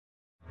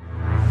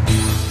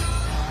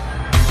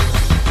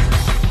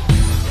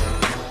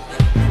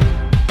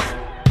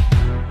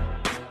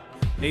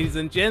Ladies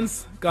and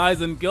gents,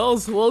 guys and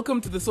girls, welcome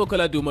to the Soccer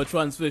Laduma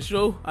Transfer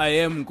Show. I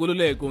am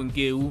Nkululeko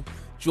Nkeu.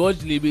 George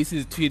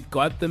Libisi's tweet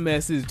got the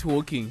masses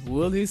talking.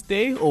 Will he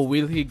stay or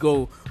will he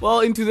go?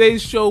 Well, in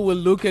today's show, we'll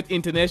look at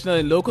international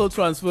and local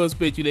transfer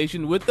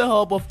speculation with the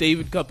help of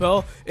David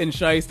Capel and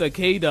Shaista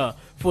Keita.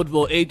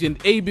 Football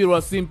agent AB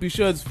Rasimpi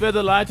sheds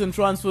further light on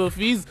transfer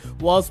fees,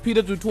 whilst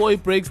Peter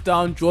Dutoy breaks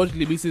down George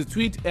Libisi's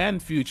tweet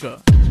and future.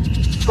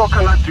 Soccer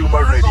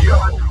Laduma Radio.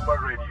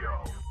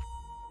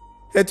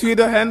 Her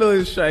Twitter handle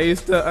is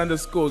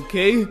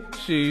Shaista_K.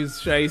 She's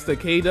Shaista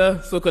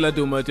Keita, Soccer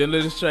Laduma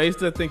journalist.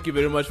 Shaista, thank you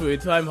very much for your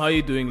time. How are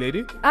you doing,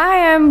 lady? I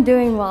am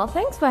doing well.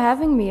 Thanks for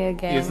having me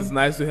again. Yes, it's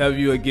nice to have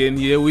you again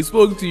here. We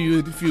spoke to you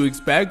a few weeks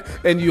back,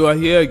 and you are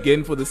here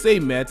again for the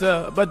same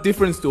matter, but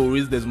different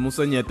stories. There's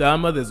Musa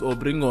Nyatama, there's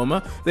Aubrey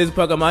Ngoma, there's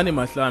Phakamani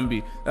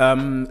Mahlambi.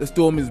 A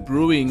storm is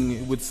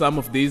brewing with some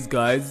of these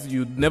guys.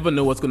 You never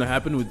know what's going to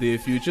happen with their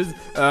futures.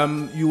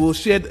 You will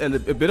shed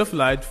a bit of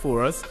light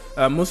for us.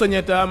 Musa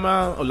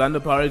Nyatama, Orlando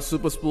Pirates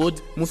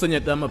Supersport. Musa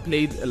Nyatama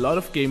played a lot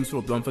of games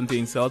for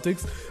Bloemfontein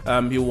Celtics.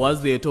 He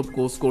was their top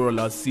goal scorer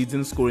last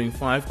season, scoring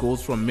 5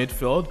 goals from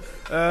midfield.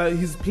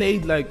 He's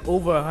played like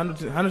over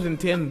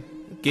 110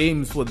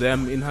 games for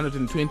them in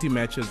 120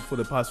 matches for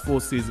the past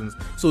 4 seasons.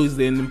 So he's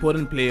an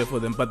important player for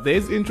them. But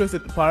there's interest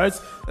at the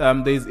Pirates.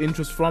 There's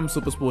interest from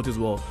Supersport as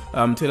well.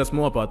 Tell us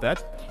more about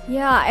that.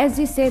 Yeah, as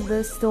you said,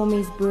 the storm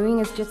is brewing.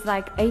 It's just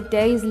like 8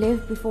 days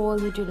left before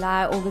the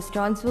July-August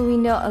transfer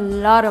window. A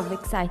lot of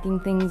exciting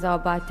things are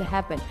about to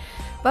happen.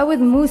 But with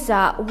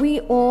Musa, we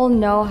all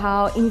know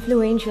how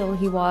influential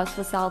he was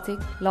for Celtic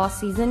last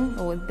season,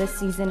 or this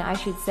season I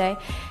should say.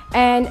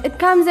 And it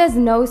comes as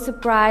no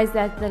surprise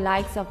that the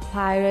likes of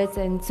Pirates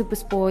and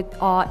Supersport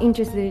are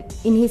interested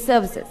in his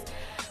services.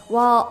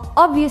 Well,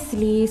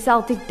 obviously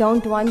Celtic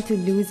don't want to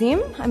lose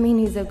him. I mean,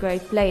 he's a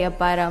great player,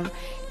 but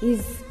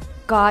he's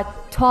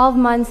got 12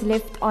 months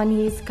left on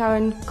his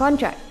current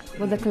contract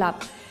with the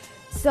club.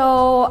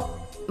 So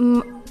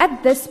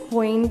at this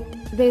point,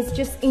 there's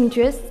just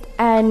interest.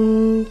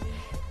 And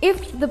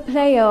if the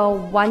player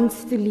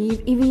wants to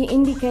leave, if he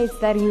indicates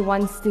that he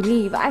wants to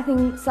leave, I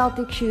think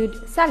Celtic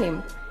should sell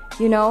him,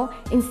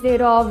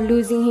 instead of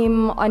losing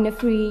him on a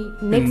free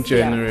next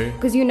year. In January.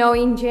 Because,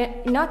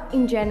 not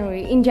in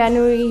January. In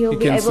January, he'll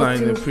be able to... He can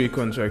sign a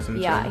pre-contract in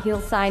January. Yeah,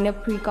 he'll sign a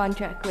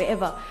pre-contract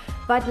wherever.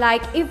 But,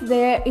 if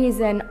there is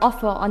an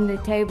offer on the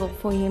table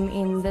for him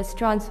in this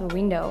transfer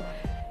window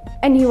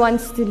and he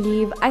wants to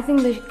leave, I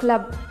think the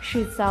club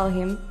should sell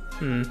him.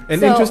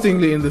 And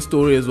interestingly in the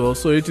story as well,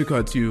 sorry to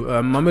cut you,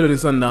 Mamelodi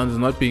Sundowns is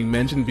not being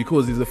mentioned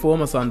because he's a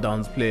former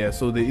Sundowns player,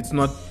 so it's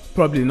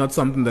probably not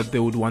something that they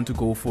would want to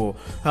go for.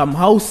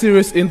 How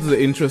serious is the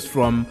interest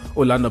from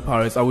Orlando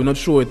Pirates? Are we not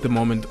sure at the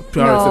moment?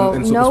 Pirates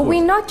and Supersport? No,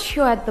 we're not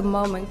sure at the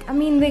moment. I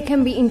mean, there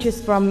can be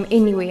interest from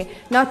anywhere,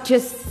 not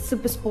just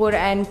Supersport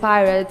and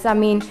Pirates. I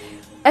mean,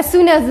 as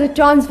soon as the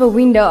transfer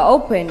window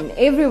open,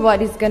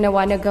 everybody's going to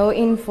want to go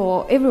in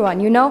for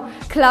everyone,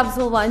 Clubs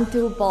will want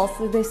to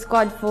bolster their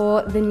squad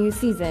for the new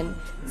season.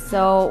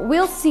 So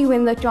we'll see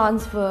when the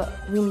transfer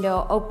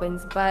window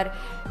opens. But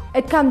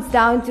it comes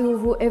down to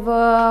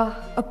whoever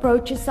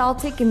approaches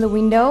Celtic in the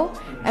window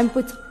and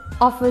puts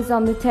offers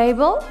on the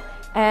table,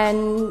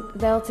 and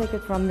they'll take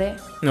it from there.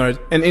 All right.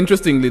 And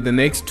interestingly, the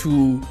next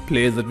 2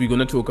 players that we're going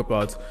to talk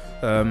about,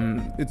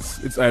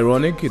 it's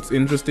ironic, it's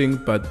interesting,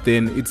 but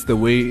then it's the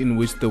way in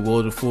which the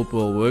world of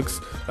football works.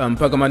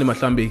 Phakamani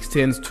Mahlambi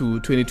extends to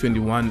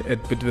 2021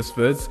 at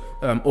Bidvest.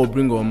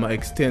 Aubrey Ngoma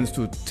extends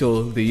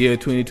till the year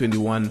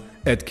 2021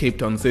 at Cape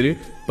Town City,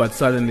 but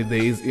suddenly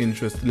there is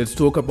interest. Let's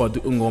talk about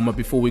Ngoma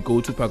before we go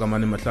to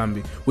Phakamani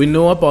Mahlambi. We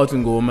know about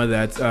Ngoma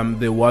that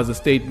there was a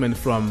statement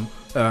from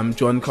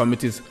John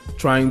Committees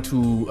trying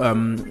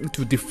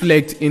to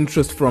deflect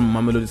interest from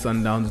Mamelodi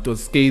Sundowns. It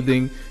was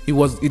scathing.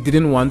 He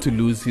didn't want to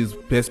lose his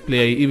best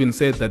player. He even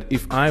said that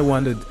if I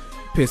wanted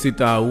Percy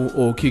Tau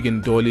or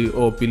Keegan Dolly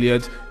or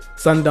Billiard,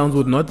 Sundowns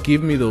would not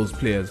give me those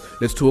players.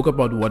 Let's talk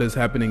about what is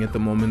happening at the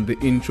moment. The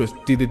interest,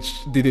 did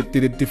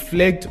it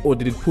deflect or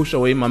did it push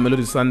away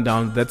Mamelodi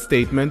Sundowns, that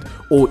statement,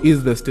 or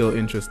is there still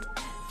interest?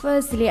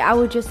 Firstly, I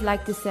would just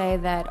like to say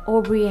that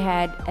Aubrey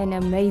had an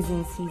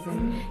amazing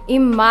season.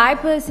 In my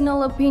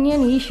personal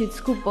opinion, he should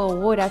scoop an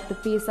award at the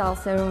PSL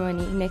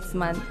ceremony next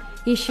month.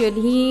 He should.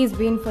 He's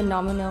been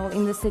phenomenal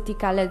in the City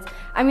Colours.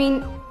 I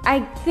mean, I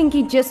think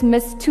he just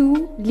missed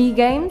 2 league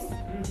games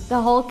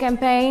the whole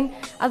campaign.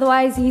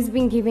 Otherwise, he's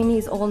been giving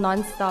his all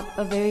non-stop.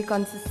 A very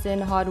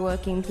consistent,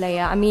 hard-working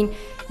player. I mean,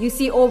 you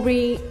see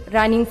Aubrey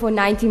running for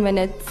 90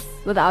 minutes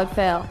without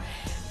fail.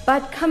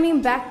 But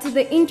coming back to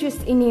the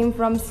interest in him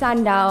from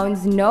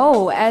Sundowns,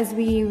 no, as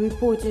we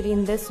reported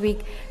in this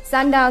week,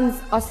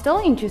 Sundowns are still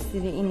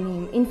interested in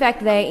him. In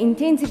fact, they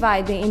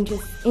intensified their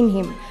interest in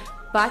him.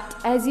 But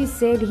as you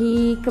said,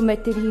 he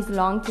committed his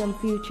long-term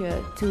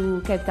future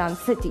to Cape Town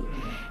City.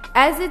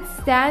 As it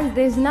stands,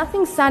 there's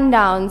nothing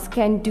Sundowns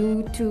can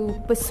do to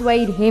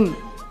persuade him.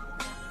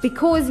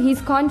 Because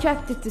he's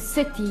contracted to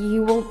City,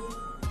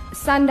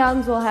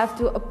 Sundowns will have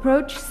to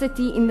approach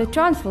City in the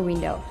transfer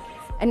window.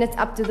 and it's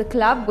up to the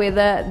club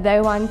whether they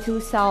want to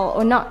sell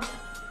or not.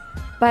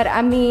 But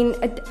I mean,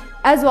 it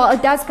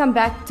does come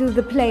back to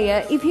the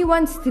player. If he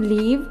wants to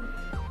leave,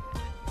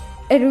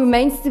 it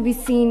remains to be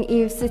seen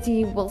if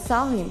City will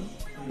sell him.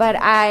 But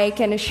I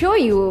can assure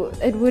you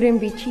it wouldn't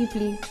be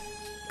cheaply,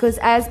 because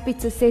as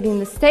Peter said in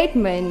the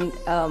statement,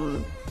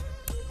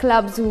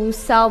 clubs who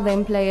sell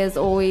them players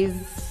always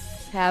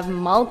have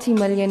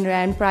multi-million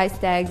rand price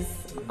tags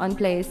on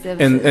player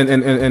services.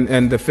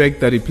 And the fact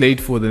that he played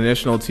for the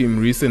national team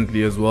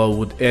recently as well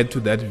would add to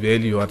that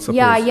value, I suppose.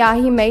 Yeah,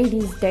 he made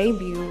his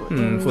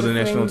debut for the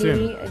national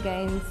team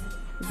against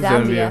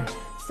Zambia.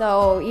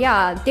 So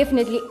yeah,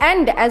 definitely.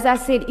 And as I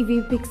said, if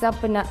he picks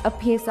up a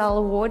PSL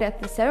award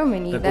at the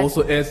ceremony, that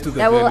also adds to the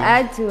that value. will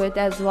add to it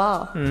as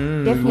well.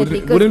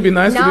 Definitely. Wouldn't it be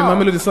nice to be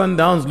Mamelodi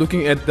Sundowns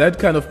looking at that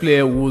kind of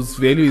player whose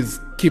value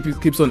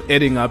keeps on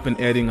adding up and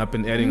adding up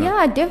and adding up?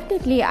 Yeah,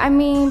 definitely. I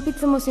mean,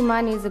 Pitso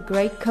Mosimane is a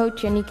great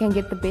coach and he can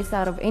get the best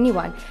out of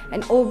anyone.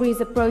 And Aubrey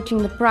is approaching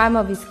the prime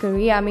of his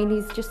career. I mean,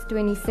 he's just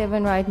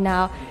 27 right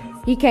now.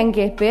 He can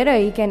get better.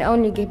 He can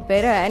only get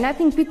better. And I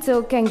think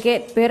Pitso can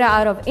get better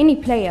out of any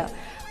player.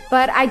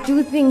 But I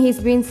do think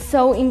he's been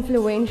so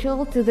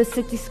influential to the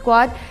City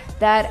squad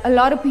that a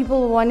lot of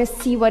people want to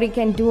see what he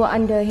can do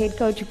under head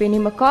coach Benny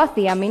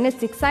McCarthy. I mean,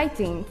 it's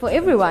exciting for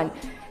everyone.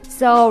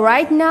 So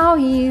right now,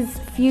 his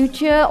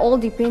future all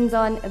depends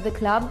on the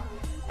club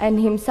and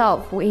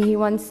himself, where he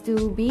wants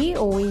to be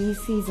or where he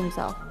sees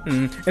himself.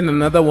 And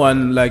another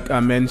one, like I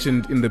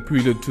mentioned in the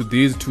prelude to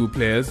these two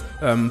players,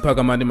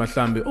 Phakamani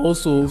Mahlambe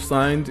also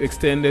signed,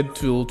 extended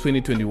till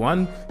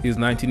 2021. He's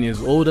 19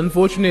 years old.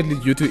 Unfortunately,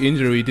 due to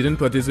injury, he didn't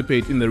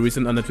participate in the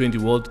recent Under-20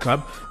 World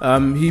Cup.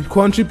 He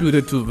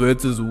contributed to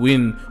Wits'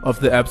 win of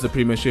the Absa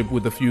Premiership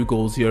with a few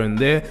goals here and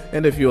there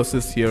and a few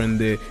assists here and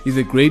there. He's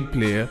a great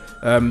player.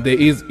 There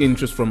is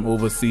interest from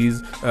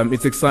overseas.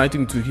 It's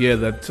exciting to hear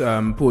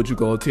that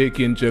Portugal,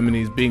 Turkey and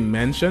Germany is being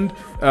mentioned.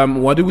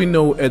 What do we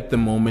know at the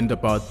moment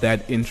about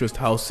that interest?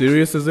 How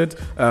serious is it?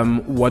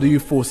 What do you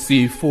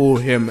foresee for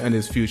him and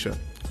his future?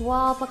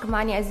 Well,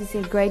 Phakamani, as you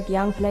said, great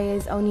young player,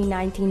 is only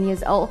 19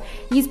 years old.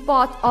 He's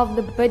part of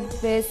the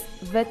Bidvest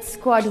Wits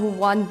squad who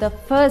won the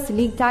first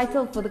league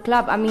title for the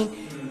club. I mean,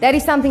 that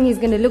is something he's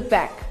going to look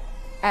back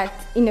at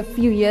in a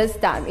few years'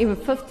 time, even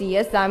 50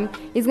 years' time.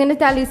 He's going to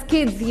tell his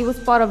kids he was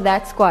part of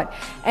that squad.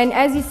 And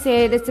as you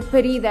said, it's a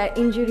pity that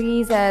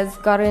injuries has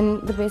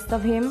gotten the best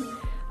of him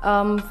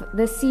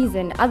this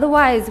season.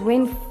 Otherwise,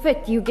 when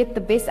fit, you get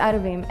the best out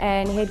of him,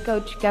 and head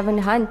coach Gavin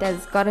Hunt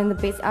has gotten the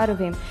best out of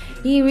him.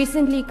 He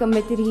recently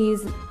committed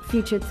his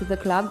future to the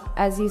club,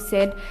 as you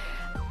said.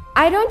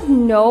 I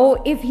don't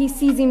know if he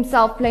sees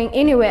himself playing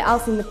anywhere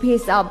else in the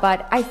PSL,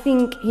 but I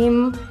think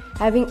him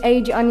having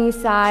age on his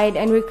side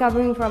and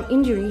recovering from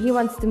injury, he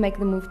wants to make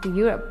the move to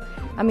Europe.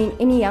 I mean,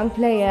 any young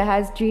player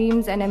has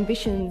dreams and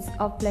ambitions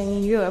of playing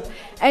in Europe,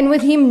 and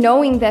with him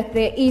knowing that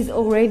there is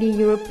already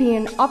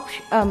European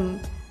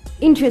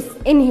interest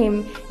in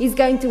him, he's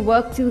going to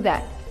work to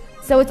that.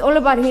 So it's all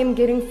about him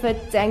getting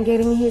fit and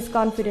getting his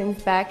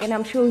confidence back, and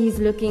I'm sure he's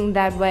looking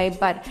that way.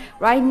 But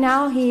right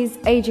now, his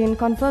agent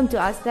confirmed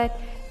to us that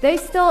they're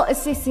still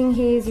assessing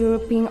his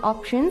European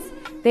options.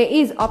 There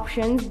is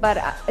options, but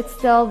it's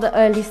still the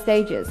early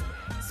stages.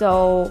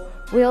 So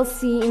we'll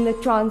see in the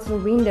transfer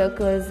window,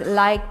 because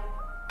like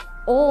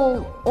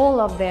all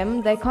of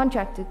them, they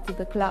contracted to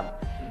the club.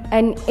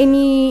 And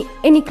any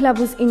club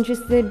who's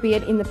interested, be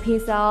it in the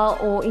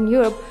PSL or in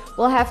Europe,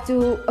 will have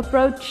to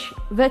approach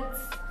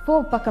Wits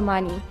for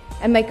Phakamani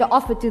and make an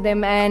offer to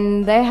them,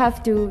 and they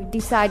have to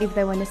decide if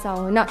they want to sell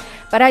or not.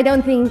 But I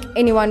don't think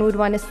anyone would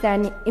want to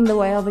stand in the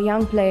way of a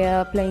young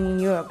player playing in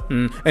Europe.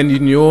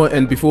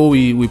 And before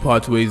we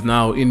part ways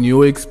now, in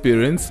your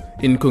experience,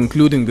 in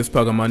concluding this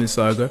Phakamani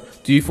saga,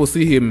 do you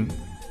foresee him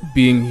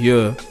being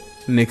here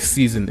next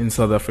season in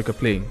South Africa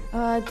playing?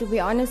 To be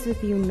honest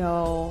with you,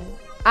 no.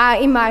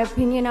 In my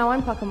opinion, I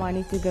want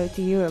Phakamani to go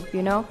to Europe,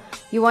 you know.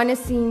 You want to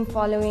see him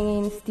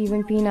following in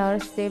Steven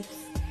Pienaar's steps,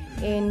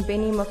 in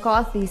Benny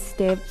McCarthy's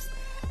steps,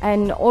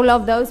 and all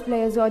of those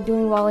players who are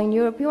doing well in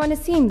Europe. You want to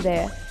see him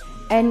there.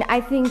 And I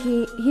think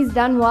he's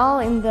done well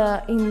in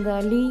the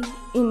league,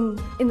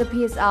 in the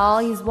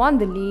PSL. He's won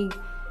the league,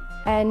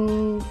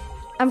 and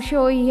I'm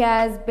sure he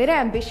has better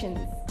ambitions.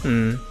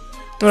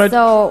 All right.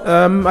 So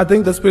I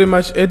think that's pretty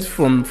much it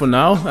for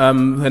now.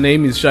 Her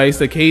name is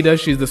Shaista Keita.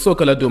 She's the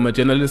Soka Laduma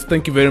journalist.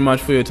 Thank you very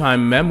much for your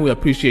time, ma'am. We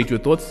appreciate your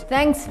thoughts.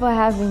 Thanks for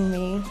having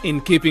me.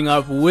 In keeping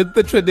up with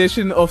the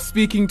tradition of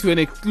speaking to an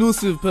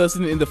exclusive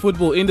person in the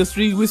football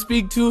industry, we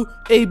speak to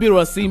AB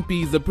Rasimpi.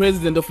 He's the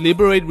president of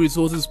Liberate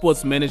Resources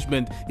Sports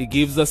Management. He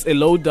gives us a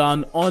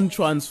lowdown on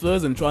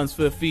transfers and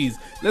transfer fees.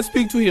 Let's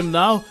speak to him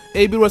now.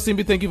 AB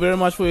Rasimpi, thank you very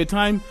much for your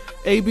time.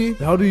 AB,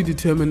 how do you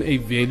determine a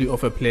value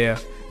of a player?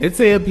 Let's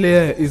say a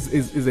player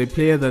is a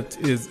player that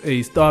is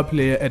a star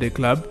player at a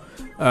club.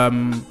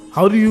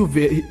 How do you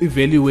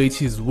evaluate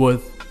his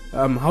worth?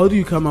 How do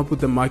you come up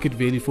with the market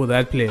value for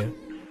that player?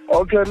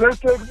 Okay, let's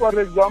take for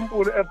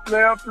example, a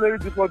player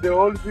played for the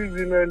whole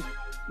season and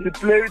he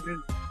played,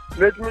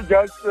 let me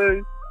just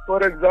say,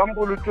 for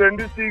example,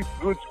 26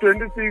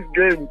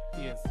 games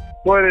Yes.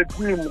 for a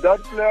team. That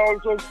player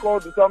also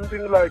scored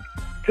something like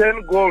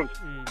 10 goals,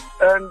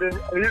 and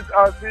his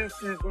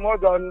assist is more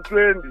than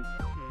 20.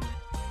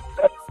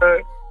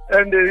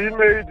 And he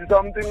made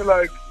something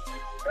like,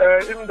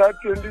 in that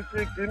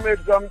 26, he made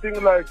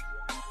something like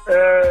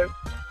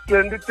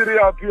 23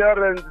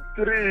 appearances,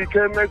 3 he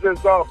came as a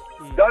sub.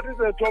 That is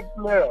a top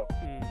player.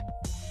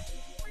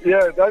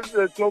 Yeah, that's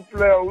a top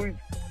player who is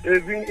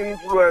having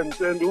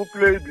influence and who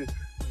played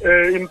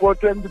an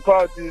important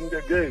part in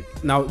the game.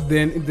 Now,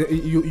 then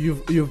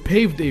you've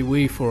paved a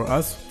way for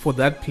us for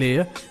that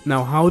player.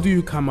 Now, how do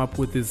you come up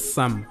with this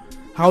sum?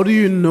 How do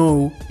you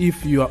know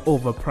if you are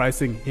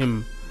overpricing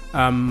him?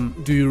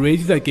 Do you rate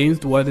it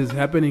against what is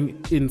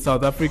happening in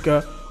South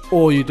Africa,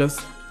 or you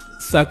just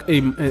suck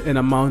an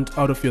amount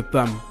out of your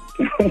thumb?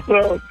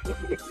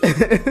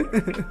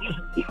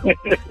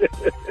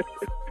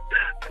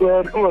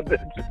 Sorry for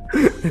that.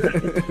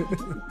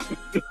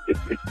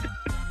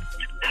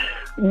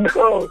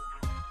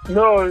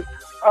 No.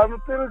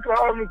 I'm still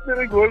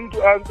going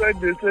to answer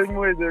the same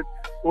way that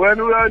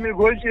when we are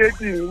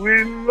negotiating,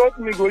 we're not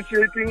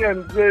negotiating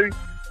and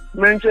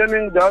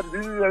mentioning that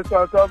this is a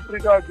South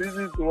Africa, this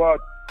is what.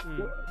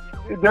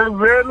 The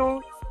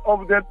value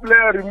of the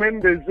player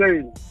remains the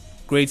same.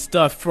 Great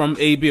stuff from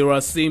AB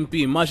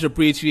Rasimpi. Much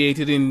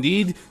appreciated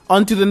indeed.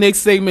 On to the next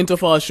segment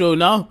of our show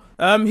now.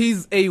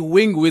 He's a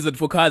wing wizard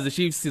for Kaizer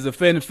Chiefs. He's a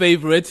fan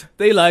favorite.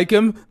 They like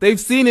him. They've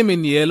seen him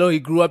in yellow. He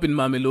grew up in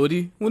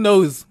Mamelodi. Who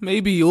knows?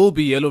 Maybe he'll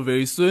be yellow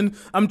very soon.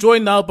 I'm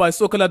joined now by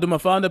Soccer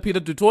Laduma founder Peter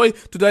du Toit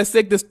to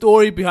dissect the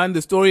story behind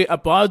the story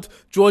about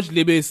George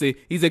Libese.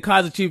 He's a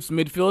Kaizer Chiefs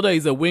midfielder.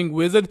 He's a wing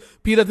wizard.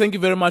 Peter, thank you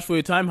very much for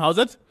your time. How's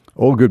it?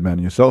 All good, man.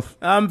 Yourself?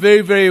 I'm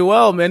very, very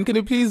well, man. Can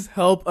you please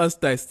help us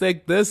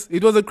dissect this?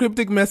 It was a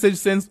cryptic message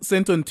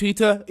sent on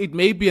Twitter. It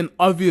may be an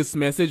obvious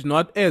message,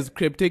 not as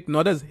cryptic,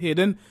 not as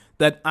hidden,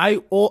 that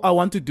all I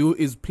want to do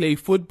is play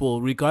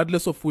football,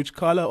 regardless of which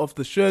color of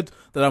the shirt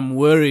that I'm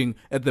wearing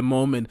at the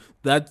moment.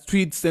 That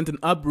tweet sent an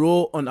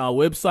uproar on our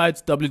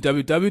website,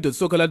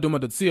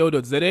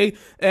 www.sokaladuma.co.za,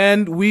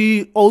 and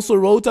we also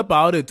wrote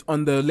about it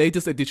on the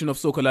latest edition of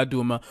Soccer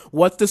Laduma.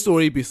 What's the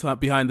story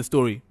behind the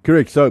story?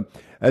 Correct. So,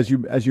 as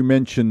you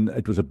mentioned,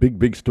 it was a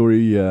big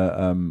story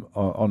on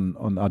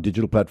our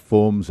digital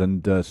platforms,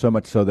 and so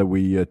much so that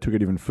we took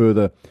it even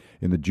further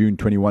in the June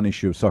 21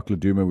 issue of Soccer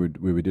Laduma,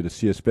 where we did a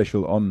CS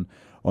special on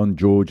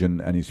George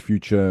and his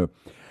future.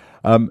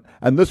 And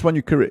this one,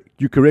 you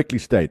correctly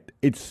state,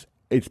 it's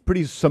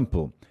pretty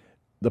simple.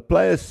 The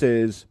player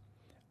says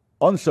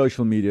on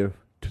social media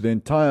to the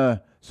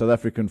entire South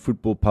African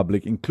football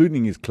public,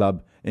 including his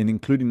club and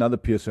including other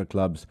PSL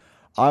clubs,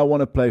 I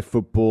want to play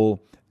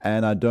football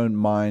and I don't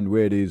mind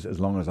where it is as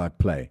long as I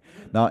play.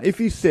 Now, if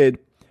he said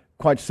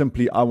quite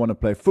simply, I want to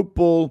play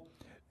football,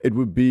 it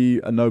would be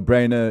a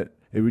no-brainer.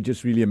 It would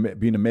just really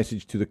be a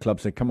message to the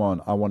club, say, come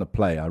on, I want to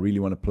play. I really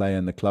want to play.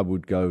 And the club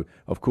would go,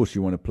 of course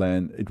you want to play.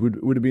 And it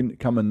would have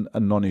become a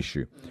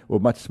non-issue, or a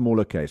much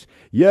smaller case.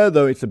 Yeah,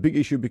 though, it's a big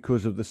issue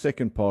because of the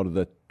second part of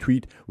the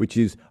tweet, which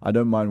is, I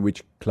don't mind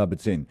which club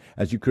it's in.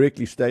 As you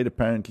correctly state,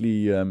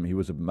 apparently he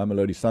was a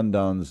Mamelodi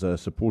Sundowns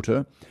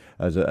supporter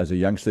as a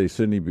youngster.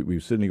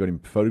 We've certainly got him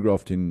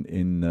photographed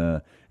in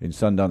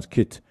Sundowns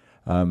kit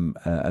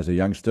as a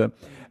youngster.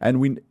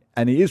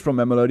 And he is from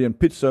Mamelodi, and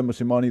Pitso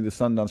Mosimane, the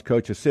Sundowns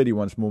coach, has said he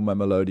wants more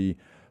Mamelodi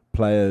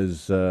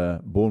players,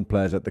 born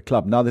players at the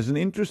club. Now, there's an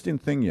interesting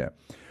thing here.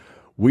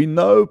 We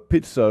know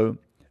Pitso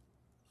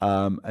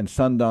and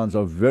Sundowns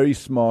are very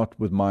smart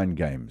with mind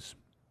games.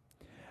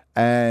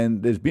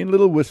 And there's been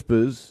little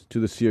whispers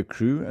to the SEER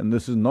crew, and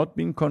this has not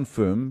been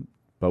confirmed,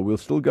 but we'll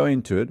still go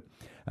into it.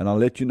 And I'll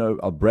let you know,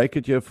 I'll break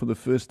it here for the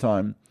first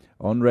time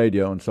on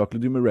radio, on Soccer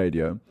Laduma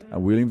Radio,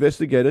 and we'll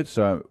investigate it.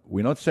 So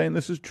we're not saying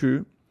this is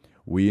true.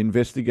 We're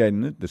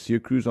investigating it. The SEER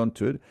crew's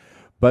onto it.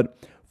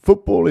 But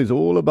football is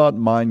all about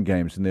mind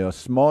games. And there are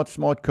smart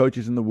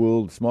coaches in the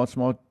world, smart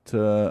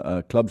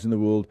clubs in the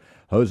world.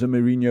 Jose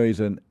Mourinho is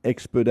an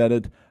expert at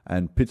it.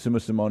 And Pitso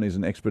Mosimane is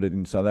an expert at it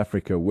in South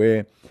Africa,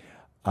 where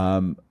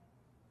the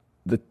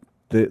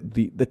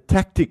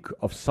tactic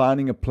of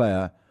signing a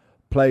player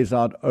plays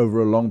out over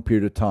a long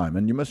period of time.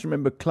 And you must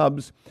remember,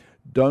 clubs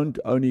don't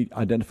only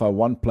identify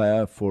one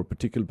player for a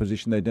particular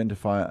position, they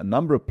identify a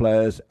number of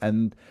players,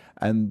 and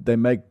they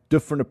make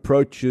different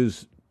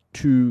approaches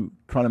to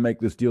trying to make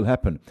this deal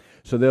happen.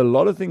 So there are a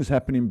lot of things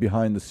happening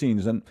behind the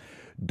scenes, and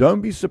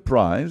don't be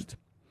surprised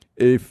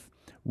if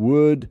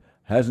word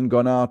hasn't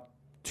gone out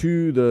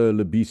to the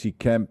Libese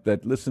camp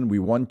that, listen, we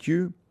want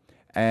you,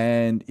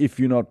 and if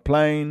you're not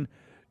playing,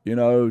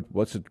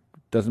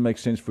 doesn't make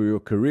sense for your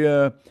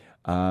career,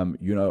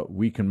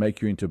 we can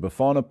make you into a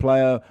Bafana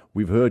player.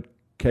 We've heard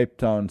Cape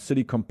Town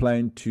City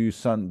complained to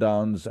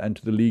Sundowns and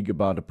to the league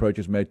about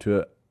approaches made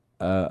to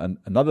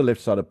another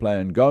left-sided player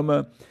in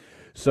Goma.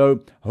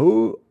 So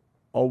who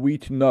are we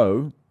to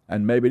know?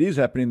 And maybe it is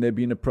happening. There have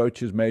been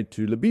approaches made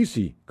to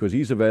Libese because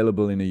he's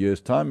available in a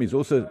year's time. He's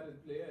also,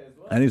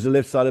 and he's a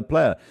left-sided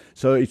player.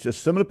 So it's a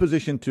similar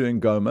position to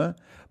Ngoma,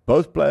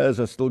 Both players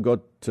have still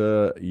got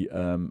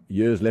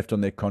years left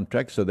on their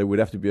contract, so there would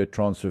have to be a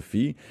transfer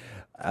fee.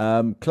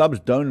 Clubs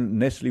don't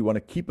necessarily want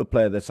to keep a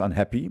player that's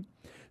unhappy.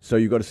 So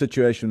you've got a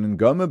situation in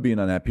Ngoma being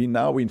unhappy.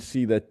 Now we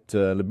see that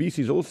Lebisi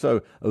is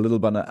also a little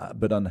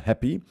bit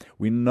unhappy.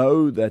 We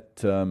know that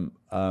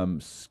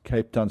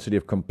Cape Town City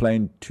have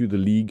complained to the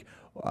league,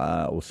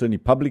 or certainly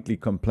publicly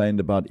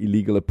complained about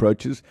illegal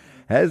approaches.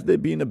 Has there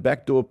been a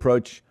backdoor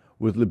approach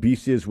with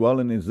Lebisi as well?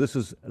 And this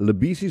is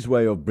Lebisi's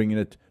way of bringing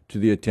it to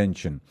the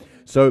attention.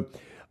 So,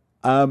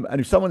 and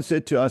if someone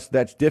said to us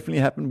that's definitely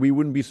happened, we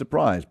wouldn't be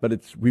surprised.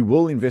 But we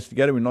will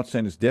investigate it. We're not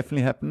saying it's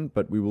definitely happened,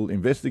 but we will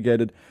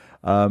investigate it.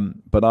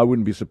 But I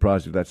wouldn't be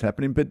surprised if that's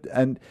happening.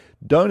 And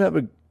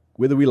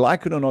whether we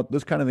like it or not,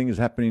 this kind of thing is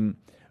happening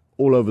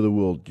all over the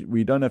world.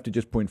 We don't have to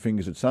just point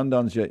fingers at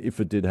Sundowns here. If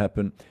it did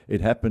happen,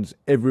 it happens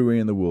everywhere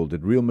in the world.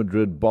 At Real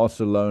Madrid,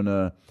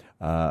 Barcelona,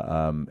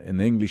 in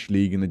the English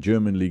league, in the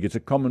German league. It's a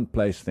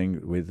commonplace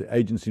thing with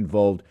agents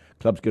involved.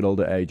 Clubs get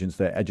older agents.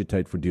 They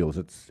agitate for deals.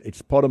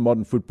 It's part of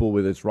modern football,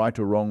 whether it's right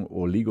or wrong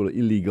or legal or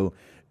illegal.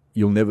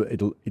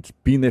 It's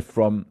been there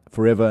from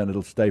forever and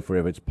it'll stay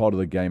forever. It's part of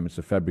the game. It's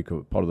part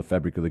of the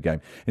fabric of the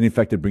game. And in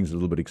fact, it brings a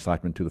little bit of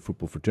excitement to the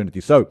football fraternity.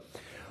 So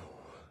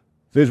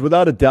there's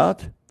without a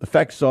doubt, the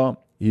facts are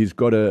he's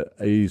got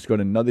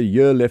another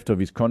year left of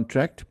his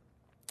contract.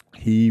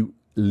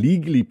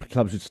 Legally,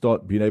 clubs would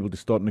start being able to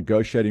start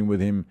negotiating with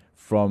him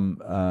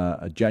from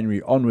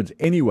January onwards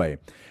anyway.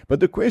 But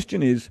the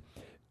question is,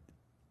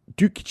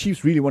 do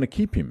Chiefs really want to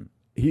keep him?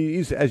 He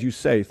is, as you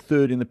say,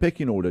 third in the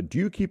pecking order. Do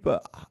you keep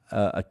a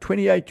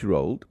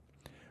 28-year-old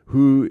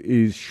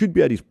who should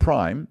be at his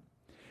prime?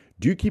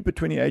 Do you keep a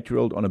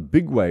 28-year-old on a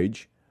big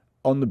wage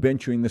on the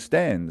bench or in the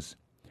stands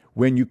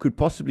when you could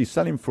possibly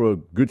sell him for a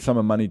good sum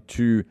of money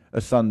to a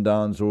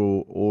Sundowns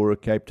or a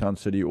Cape Town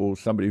City or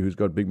somebody who's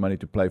got big money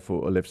to play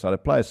for a left-sided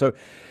player? So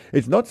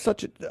it's not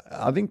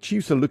I think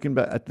Chiefs are looking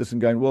back at this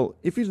and going, well,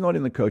 if he's not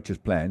in the coach's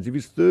plans, if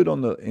he's third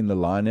in the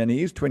line and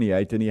he is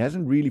 28 and he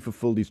hasn't really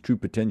fulfilled his true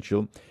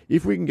potential,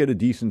 if we can get a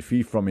decent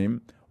fee from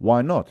him,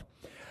 why not?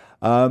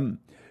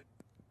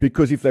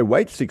 Because if they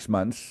wait 6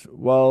 months,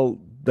 well,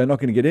 they're not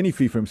going to get any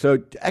fee from him.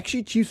 So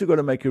actually, Chiefs have got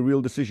to make a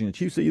real decision. The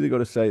Chiefs have either got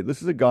to say,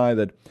 this is a guy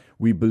that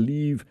we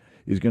believe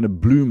is going to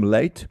bloom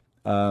late,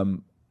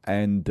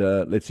 and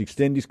let's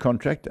extend his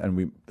contract,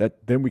 and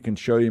then we can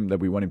show him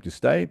that we want him to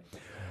stay.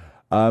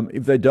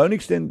 If they don't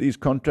extend his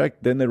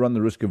contract, then they run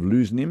the risk of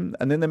losing him,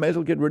 and then they may as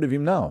well get rid of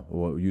him now,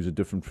 or use a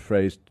different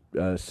phrase,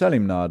 sell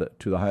him now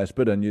to the highest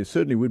bidder. And there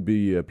certainly would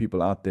be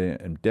people out there,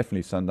 and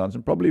definitely Sundowns,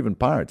 and probably even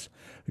Pirates,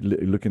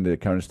 looking at their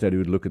current state, who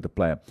would look at the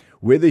player.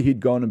 Whether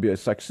he'd go on and be a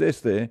success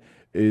there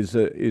is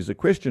a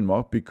question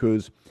mark,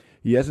 because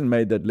he hasn't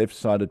made that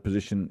left-sided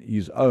position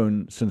his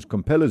own since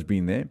Compella's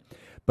been there.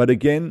 But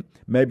again,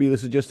 maybe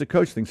this is just a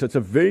coach thing. So it's a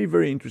very,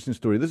 very interesting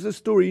story. This is a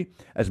story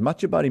as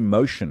much about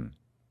emotion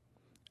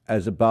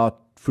as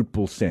about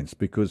football sense,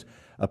 because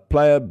a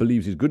player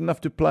believes he's good enough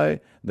to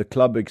play, the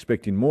club are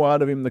expecting more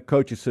out of him, the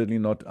coach is certainly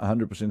not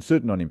 100%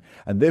 certain on him,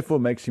 and therefore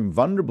makes him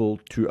vulnerable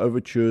to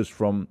overtures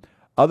from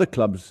other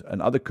clubs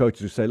and other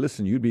coaches who say,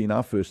 listen, you'd be in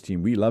our first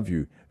team, we love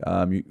you,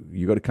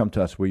 you got to come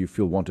to us where you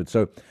feel wanted.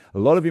 So a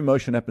lot of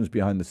emotion happens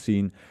behind the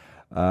scene,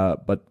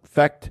 but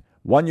fact,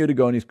 1 year to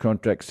go on his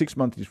contract, 6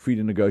 months he's free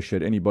to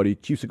negotiate anybody.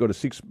 Chiefs have got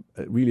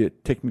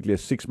technically a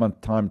 6 month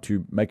time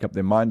to make up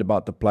their mind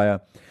about the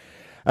player.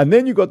 And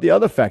then you've got the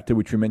other factor,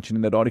 which we mentioned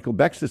in that article.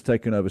 Baxter's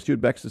taken over. Stuart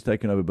Baxter's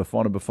taken over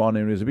Bafana,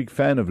 and he's a big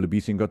fan of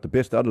Lebisi and got the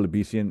best out of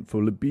Lebisi. And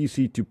for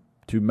Lebisi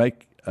to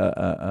make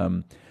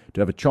to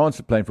have a chance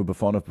of playing for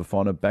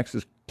Bafana,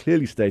 Baxter's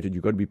clearly stated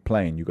you've got to be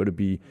playing. You've got to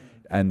be,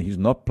 and he's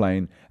not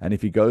playing. And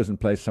if he goes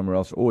and plays somewhere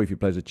else, or if he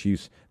plays the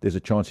Chiefs, there's a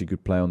chance he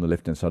could play on the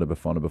left-hand side of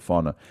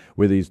Bafana.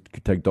 Whether he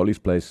could take Dolly's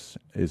place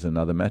is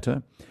another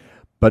matter.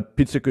 But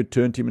Pizza could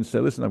turn to him and say,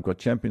 listen, I've got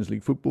Champions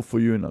League football for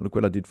you, and look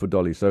what I did for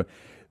Dolly. So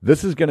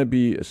this is going to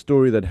be a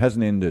story that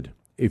hasn't ended.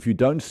 If you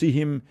don't see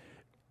him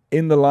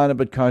in the lineup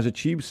at Kaizer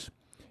Chiefs,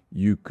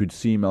 you could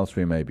see him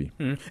elsewhere maybe.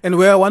 And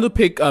where I want to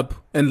pick up,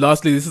 and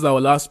lastly, this is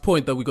our last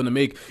point that we're going to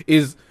make,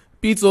 is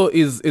Pizzo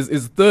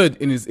is third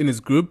in his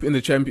group in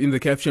the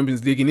CAF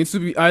Champions League. He needs to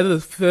be either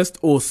first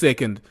or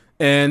second.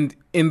 And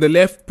in the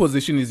left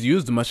position is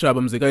used Mashaba,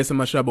 Mzekaisa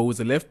Mashaba,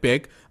 who's a left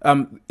back,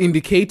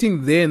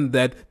 indicating then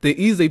that there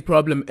is a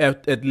problem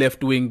at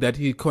left wing, that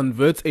he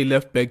converts a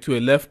left back to a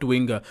left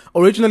winger.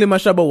 Originally,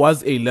 Mashaba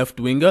was a left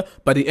winger,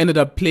 but he ended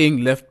up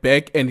playing left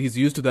back, and he's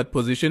used to that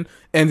position,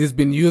 and he's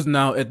been used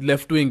now at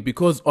left wing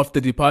because of the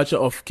departure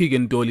of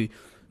Keegan Dolly.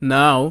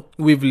 Now,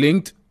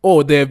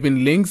 there have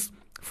been links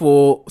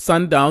for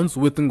Sundowns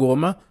with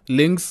Ngoma,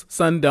 links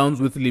Sundowns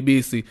with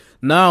Lebisi.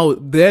 Now,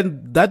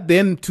 that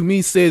to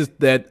me says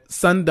that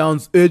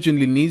Sundowns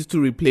urgently needs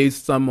to replace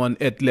someone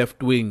at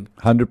left wing.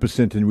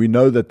 100%, and we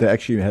know that they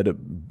actually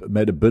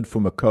made a bid for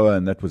Makoa,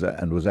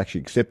 and was actually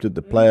accepted.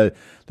 The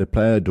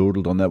player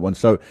dawdled on that one.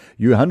 So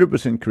you're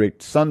 100%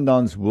 correct.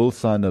 Sundowns will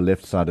sign a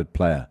left-sided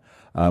player,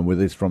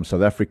 whether it's from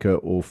South Africa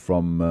or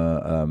from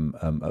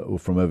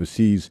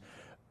overseas,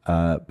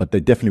 but they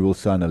definitely will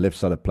sign a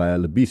left-sided player.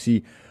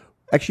 Lebisi,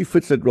 actually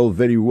fits that role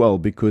very well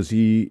because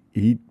he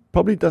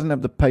probably doesn't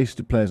have the pace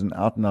to play as an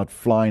out-and-out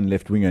flying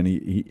left winger, and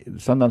he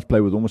sometimes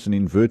play with almost an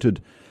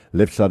inverted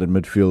left-sided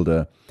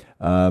midfielder.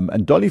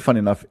 And Dolly, fun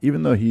enough,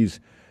 even though he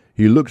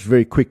looks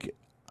very quick,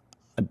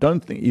 I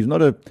don't think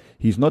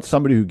he's not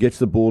somebody who gets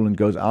the ball and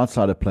goes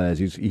outside of players.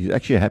 He's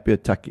actually happy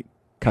at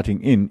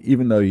cutting in,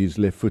 even though he's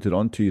left-footed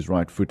onto his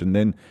right foot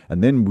and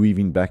then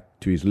weaving back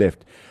to his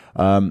left.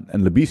 And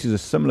Labisi is a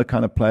similar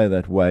kind of player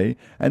that way.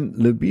 And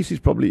Labisi is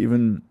probably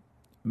even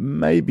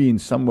maybe in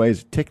some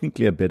ways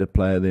technically a better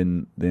player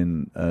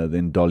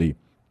than Dolly.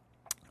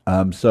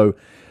 So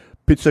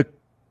Pitzer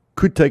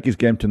could take his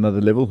game to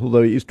another level,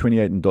 although he is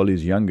 28 and Dolly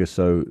is younger,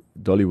 so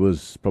Dolly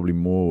was probably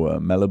more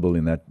malleable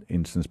in that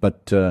instance.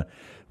 But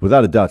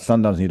without a doubt,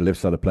 Sundowns need a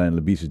left-sided player, and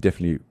Labisi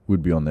definitely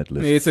would be on that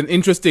list. It's an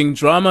interesting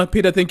drama.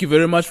 Peter, thank you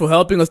very much for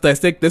helping us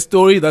dissect this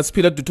story. That's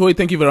Peter du Toit.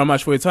 Thank you very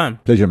much for your time.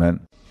 Pleasure,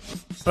 man.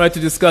 All right, to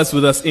discuss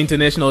with us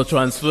international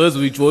transfers,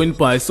 we're joined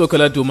by Soccer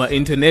Laduma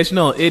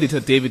International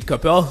editor David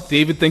Capel.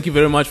 David, thank you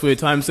very much for your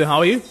time, sir. How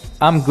are you?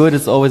 I'm good.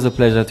 It's always a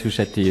pleasure to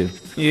chat to you.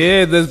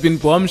 Yeah, there's been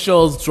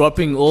bombshells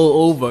dropping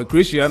all over.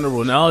 Cristiano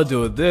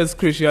Ronaldo this,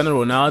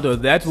 Cristiano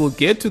Ronaldo that. We'll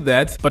get to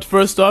that. But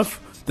first off,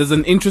 there's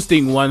an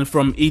interesting one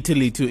from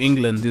Italy to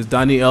England. There's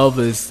Dani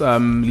Alves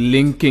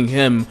linking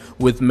him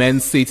with Man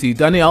City.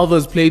 Dani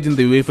Alves played in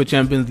the UEFA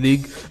Champions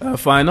League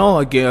final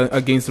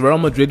against Real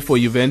Madrid for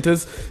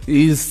Juventus.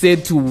 He's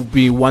said to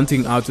be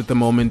wanting out at the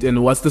moment.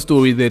 And what's the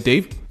story there,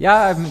 Dave?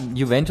 Yeah,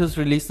 Juventus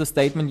released a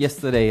statement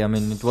yesterday. I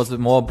mean, it was a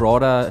more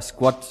broader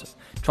squad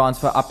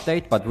transfer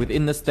update, but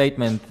within the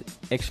statement,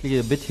 actually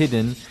a bit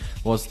hidden,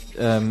 was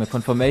a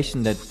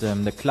confirmation that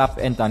the club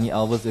and Dani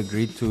Alves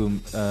agreed to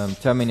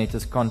terminate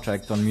his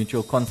contract on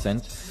mutual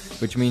consent,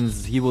 which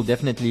means he will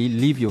definitely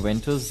leave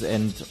Juventus,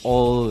 and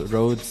all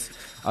roads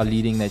are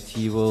leading that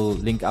he will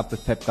link up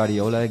with Pep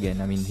Guardiola again.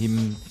 I mean,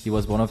 he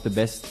was one of the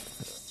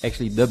best,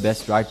 actually the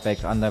best right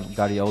back under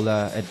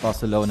Guardiola at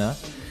Barcelona,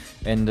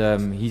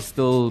 and he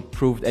still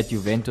proved at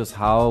Juventus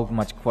how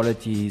much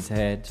quality he's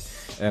had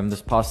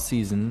this past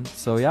season.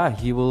 So yeah,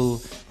 he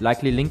will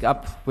likely link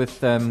up with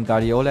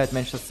Guardiola at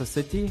Manchester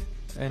City,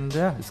 and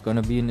yeah, it's going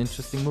to be an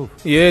interesting move.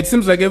 Yeah, it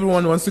seems like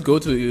everyone wants to go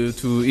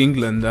to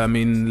England. I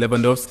mean,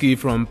 Lewandowski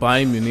from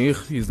Bayern Munich,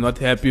 he's not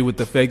happy with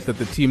the fact that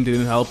the team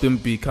didn't help him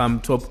become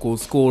top goal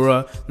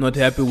scorer, not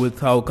happy with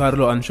how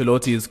Carlo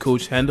Ancelotti, his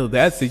coach, handled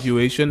that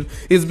situation.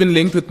 He's been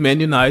linked with Man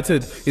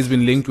United, he's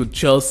been linked with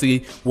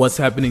Chelsea. What's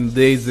happening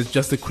there? Is it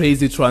just a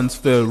crazy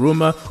transfer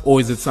rumor, or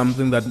is it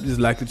something that is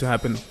likely to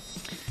happen?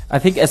 I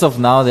think as of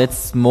now,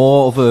 that's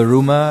more of a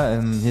rumor.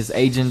 His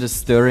agent is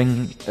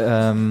stirring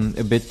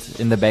a bit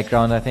in the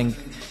background, I think.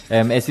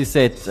 As you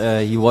said,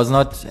 he was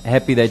not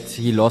happy that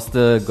he lost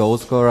the goal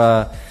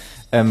scorer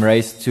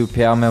race to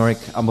Pierre-Emerick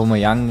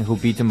Aubameyang, who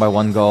beat him by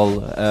 1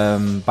 goal.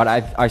 But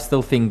I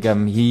still think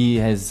he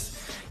has,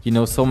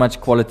 so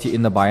much quality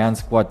in the Bayern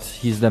squad.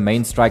 He's the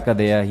main striker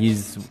there.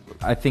 He's,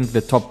 I think,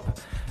 the top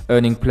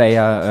earning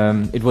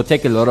player. It will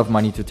take a lot of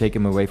money to take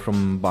him away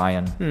from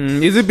Bayern.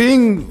 Is it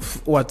being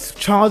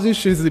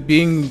childish? Is it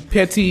being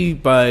petty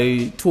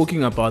by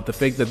talking about the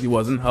fact that he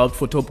wasn't helped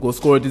for top goal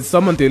scorer? Did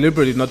someone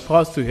deliberately not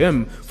pass to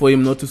him for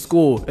him not to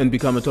score and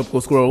become a top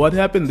goal scorer? What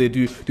happened there? Do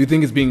you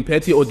think it's being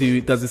petty, or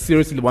does it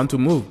seriously want to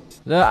move?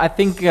 I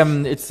think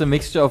it's a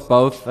mixture of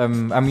both. I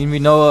mean, we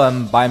know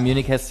Bayern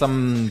Munich has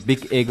some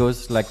big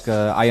egos, like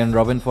Arjen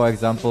Robben, for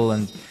example,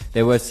 and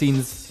there were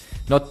scenes,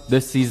 not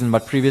this season,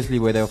 but previously,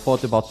 where they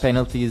fought about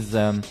penalties.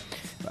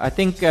 I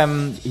think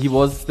he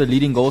was the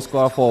leading goal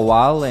scorer for a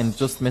while and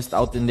just missed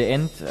out in the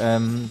end.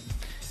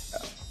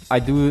 I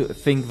do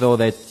think, though,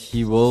 that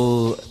he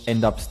will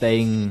end up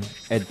staying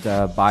at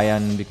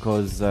Bayern,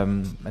 because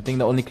I think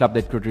the only club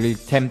that could really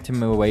tempt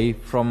him away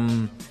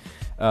from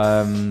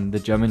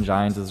the German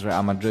giants is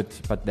Real Madrid,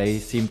 but they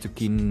seem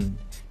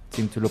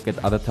to look at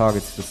other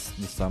targets this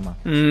summer.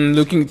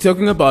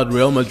 Talking about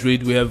Real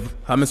Madrid, we have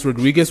James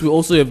Rodriguez. We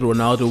also have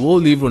Ronaldo. We'll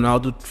leave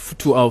Ronaldo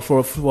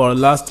for our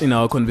last in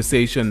our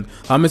conversation.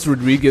 James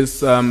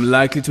Rodriguez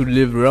likely to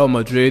leave Real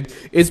Madrid.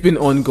 It's been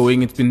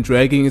ongoing. It's been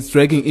dragging. It's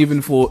dragging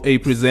even for a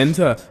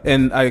presenter,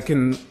 and I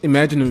can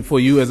imagine for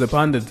you as a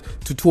pundit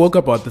to talk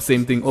about the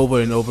same thing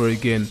over and over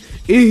again.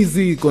 Is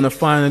he gonna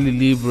finally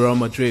leave Real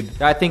Madrid?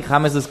 I think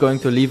James is going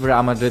to leave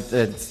Real Madrid.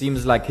 It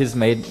seems like his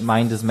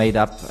mind is made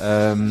up.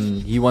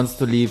 He wants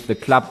to leave the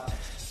club.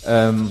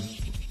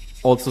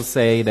 Also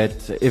say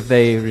that if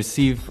they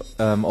receive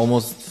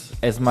almost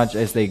as much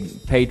as they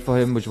paid for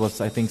him, which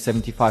was I think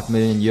 75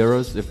 million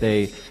euros, if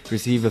they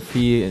receive a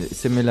fee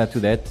similar to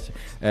that,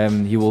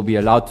 he will be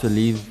allowed to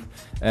leave,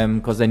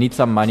 because they need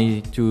some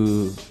money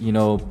to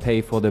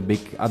pay for the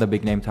other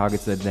big name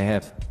targets that they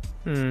have.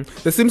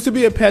 There seems to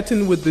be a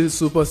pattern with the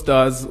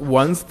superstars.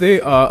 Once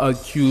they are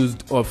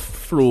accused of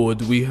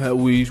fraud,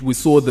 we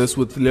saw this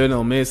with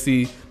Lionel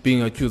Messi,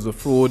 being accused of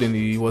fraud, and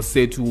he was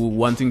said to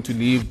wanting to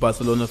leave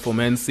Barcelona for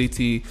Man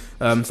City,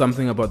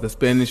 something about the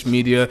Spanish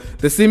media.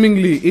 There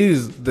seemingly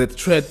is the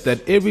threat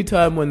that every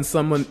time when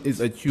someone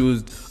is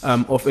accused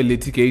of a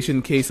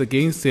litigation case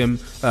against him,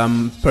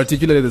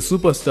 particularly the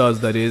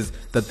superstars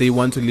that they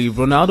want to leave.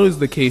 Ronaldo is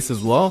the case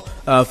as well.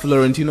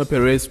 Florentino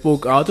Perez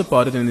spoke out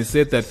about it, and he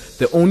said that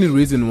the only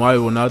reason why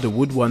Ronaldo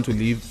would want to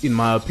leave, in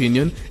my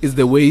opinion, is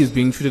the way he's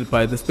being treated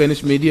by the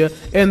Spanish media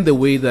and the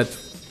way that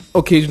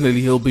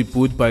occasionally he'll be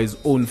booed by his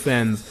own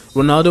fans.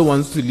 Ronaldo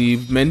wants to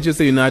leave.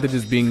 Manchester United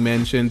is being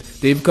mentioned.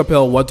 Dave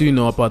Capel, what do you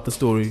know about the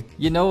story?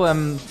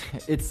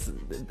 It's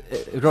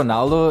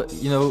Ronaldo,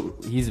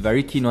 he's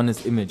very keen on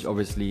his image,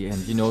 obviously.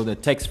 And, the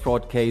tax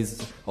fraud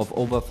case of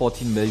over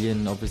 14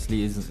 million,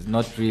 obviously, is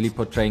not really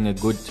portraying a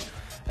good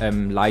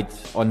light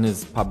on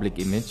his public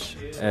image.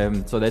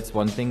 So that's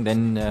one thing.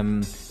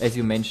 Then, as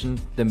you mentioned,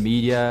 the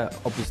media,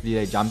 obviously,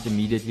 they jumped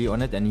immediately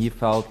on it. And he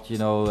felt,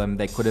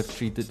 they could have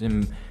treated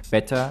him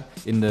better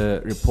in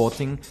the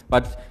reporting.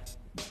 But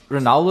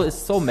Ronaldo is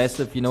so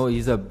massive,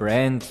 he's a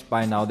brand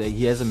by now. That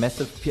he has a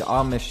massive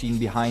PR machine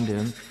behind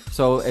him.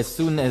 So as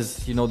soon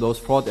as, those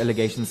fraud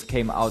allegations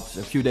came out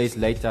a few days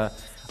later,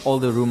 all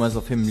the rumors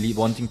of him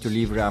wanting to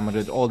leave Real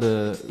Madrid, all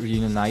the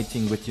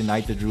reuniting with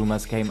United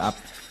rumors came up.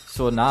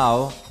 So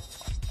now,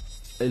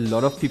 a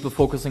lot of people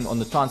focusing on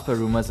the transfer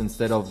rumors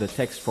instead of the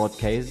tax fraud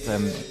case.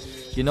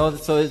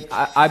 So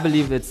I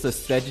believe it's a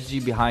strategy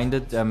behind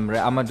it.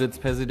 Real Madrid's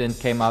president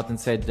came out and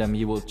said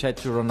he will chat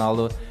to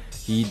Ronaldo.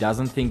 He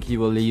doesn't think he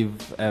will leave.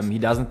 He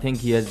doesn't think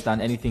he has done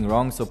anything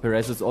wrong. So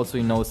Perez is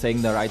also,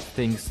 saying the right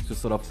things to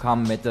sort of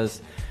calm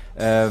matters.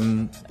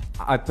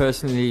 I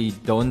personally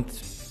don't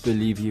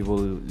believe he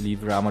will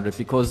leave Real Madrid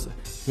because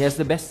he has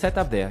the best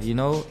setup there.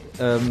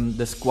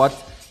 The squad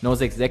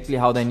knows exactly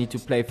how they need to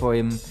play for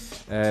him.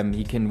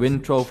 He can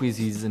win trophies.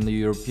 He's in the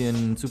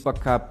European Super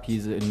Cup.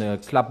 He's in the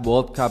Club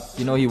World Cup.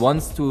 He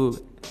wants to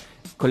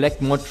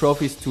collect more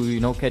trophies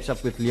to, catch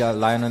up with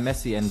Lionel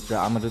Messi, and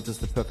Real Madrid is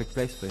the perfect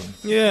place for him.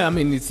 Yeah,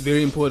 it's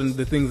very important,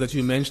 the things that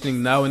you're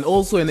mentioning now, and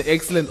also an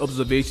excellent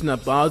observation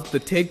about the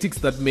tactics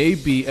that may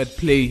be at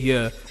play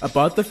here,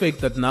 about the fact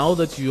that now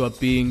that you are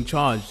being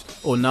charged,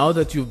 or now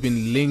that you've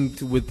been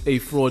linked with a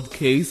fraud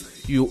case,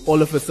 you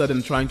all of a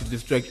sudden trying to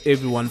distract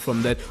everyone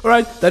from that. All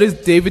right, that is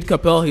David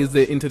Capel. He's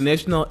the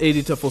international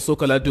editor for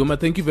Soka Laduma.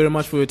 Thank you very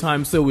much for your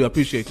time, sir. We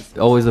appreciate it.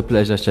 Always a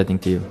pleasure chatting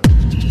to you.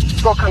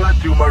 Soka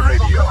Laduma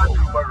Radio.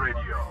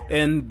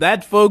 And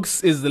that,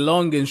 folks, is the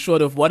long and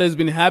short of what has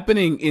been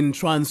happening in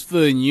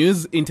transfer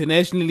news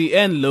internationally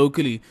and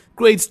locally.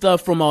 Great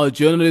stuff from our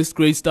journalists,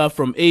 great stuff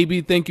from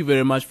AB. Thank you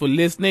very much for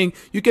listening.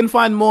 You can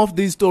find more of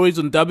these stories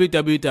on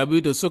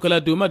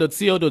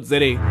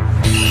www.sokaladuma.co.za.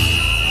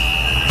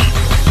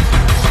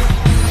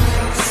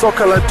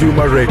 Soka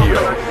Laduma Radio.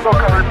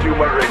 Soka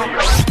Laduma Radio.